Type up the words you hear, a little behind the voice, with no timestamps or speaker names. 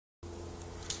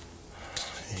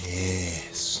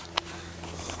Yes.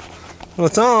 Well,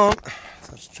 it's on.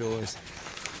 Such joys.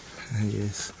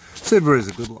 Yes. Subarus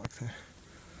are good like that.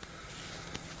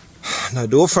 No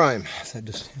door frame, so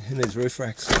just in these roof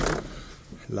racks.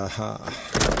 Laha.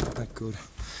 Not good.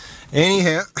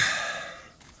 Anyhow,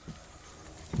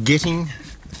 getting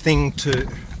thing to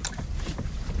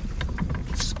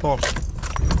spot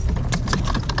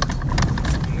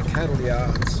in the cattle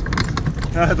yards.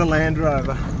 The Land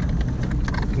Rover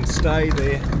can stay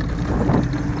there.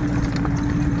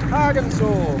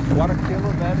 Arkansas, what a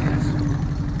killer that is.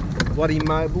 Bloody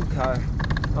mobile car.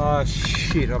 Oh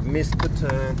shit, I've missed the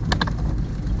turn.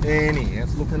 Anyhow,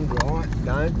 it's looking right.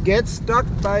 Don't get stuck,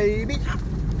 baby.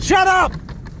 Shut up!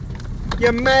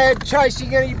 You mad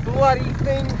chasing any bloody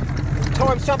thing? Every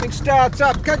time something starts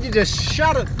up, can't you just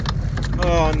shut it?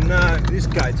 Oh no, this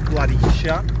gate's bloody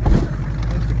shut. I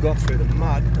must have got through the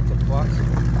mud. That's a plus.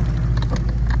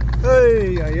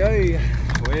 Hey, hey, hey.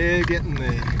 We're getting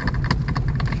there.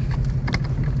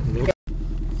 Look.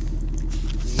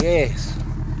 Yes.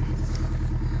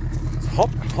 Hop,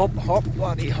 hop, hop,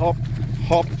 bloody hop,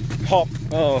 hop, hop.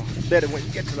 Oh, better when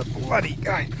you get to the bloody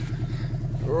gate.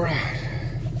 Right.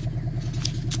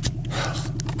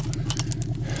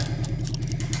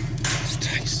 This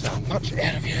takes so much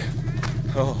out of you.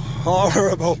 Oh,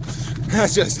 horrible.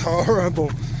 That's just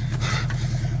horrible.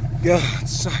 God's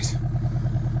sake.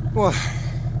 What?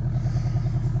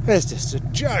 That's just a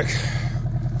joke.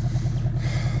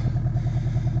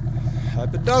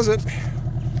 Hope it doesn't.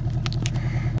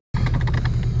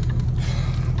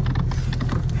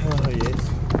 Oh yes.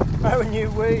 Oh, a new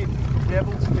weed.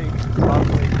 Devil's Fig.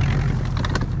 Lovely.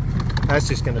 That's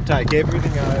just going to take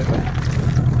everything over.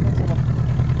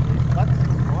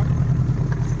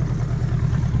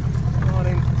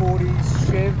 1940s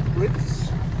Chev Blitz.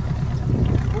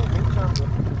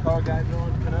 Corrugated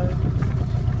iron canoe.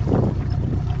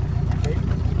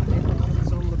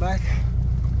 It's on the back.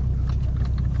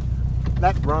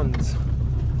 That runs.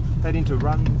 That into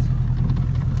runs.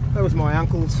 That was my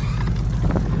uncle's.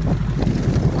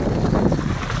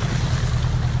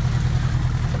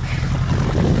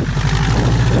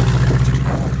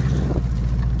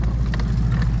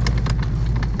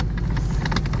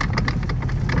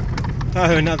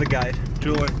 Oh, another gate.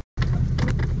 Joy.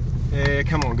 Yeah,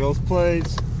 come on, girls,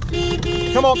 please.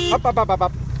 Come on, up, up, up, up,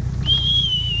 up.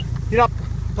 Get up,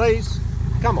 please.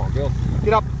 Come on, girl.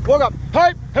 Get up, walk up.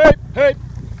 Hey, hey, hey.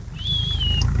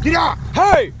 Get up,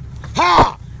 hey,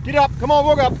 ha. Get up, come on,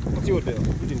 walk up. What's your deal?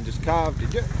 You didn't just carve,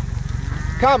 did you?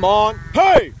 Come on,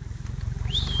 hey.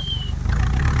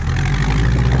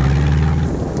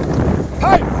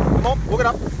 Hey, come on, walk it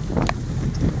up.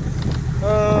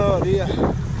 Oh dear.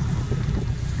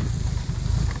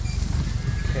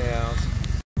 Cows.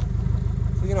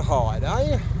 You're gonna hide, are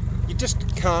you? You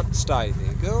just can't stay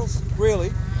there, girls.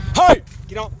 Really? Hey!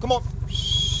 Get on, come on.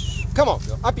 Come on,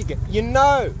 girl. Up you get. You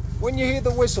know when you hear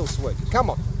the whistle, sweetie. Come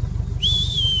on.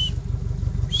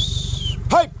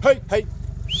 Hey, hey, hey.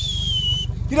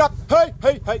 Get up. Hey,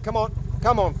 hey, hey. Come on.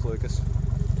 Come on, Flucus.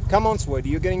 Come on, sweetie.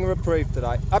 You're getting a reprieve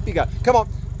today. Up you go. Come on.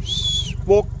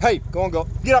 Walk. Hey, go on, girl.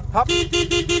 Get up. Up.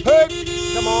 Hey.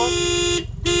 Come on.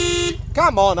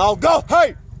 Come on, I'll go.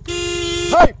 Hey.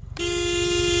 Hey!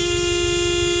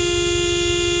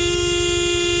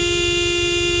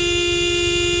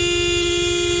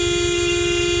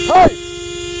 Hey!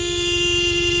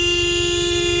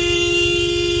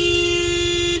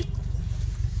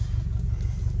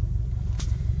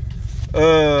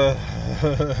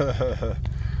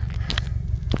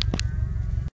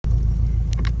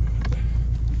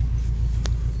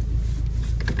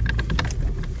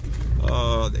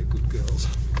 Oh, they're good girls.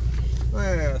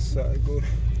 They're so good.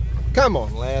 Come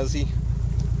on, lousy.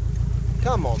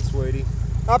 Come on, sweetie.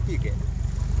 Up you get.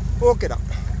 Walk it up,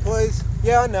 please.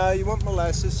 Yeah, I know, you want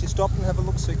molasses. You stop and have a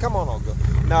look-see. Come on, old girl.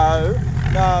 No,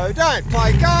 no, don't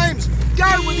play games.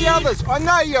 Go with the others. I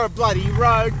know you're a bloody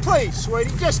rogue. Please,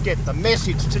 sweetie, just get the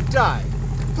message today.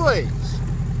 Please.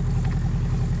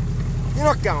 You're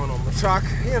not going on the truck,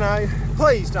 you know.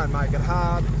 Please don't make it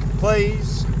hard.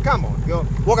 Please. Come on, girl.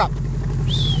 Walk up.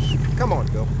 Come on,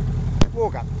 girl.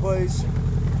 Walk up, please.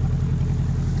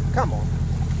 Come on.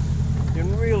 You're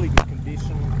in really good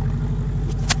condition.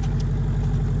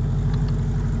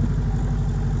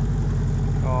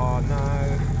 Oh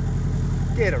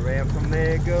no. Get around from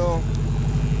there, girl.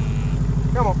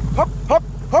 Come on. Hop, hop,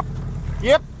 hop.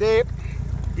 Yep, there.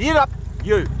 Get up.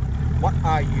 You. What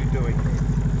are you doing there?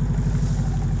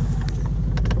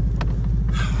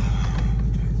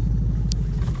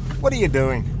 What are you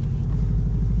doing?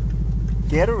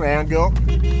 Get around, girl.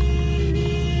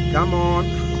 Come on.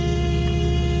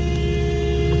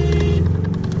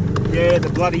 the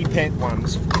bloody pet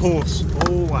ones, of course,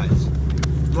 always.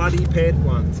 Bloody pet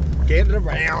ones. Get it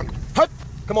around. Hup!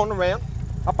 Come on around.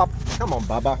 Up, up. Come on,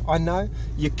 Bubba. I know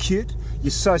you're cute.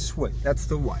 You're so sweet. That's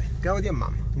the way. Go with your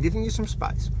mum. I'm giving you some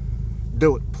space.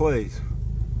 Do it, please.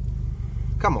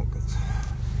 Come on, girls.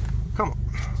 Come on.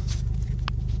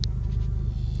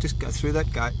 Just go through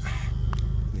that gate.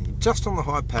 Then you're just on the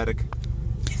high paddock.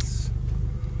 Yes.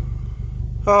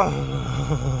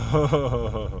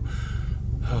 Oh,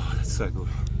 that's so good.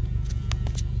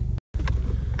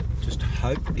 Just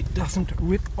hope it doesn't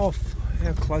rip off.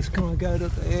 How close can I go to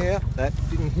there? That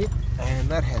didn't hit, and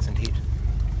that hasn't hit.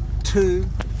 Too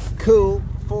cool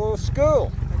for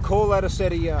school. Call that a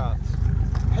set of yards.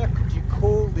 How could you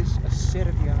call this a set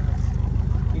of yards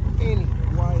in any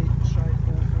way, shape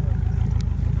or form?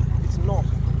 It's not.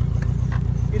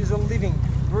 It is a living,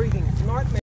 breathing nightmare.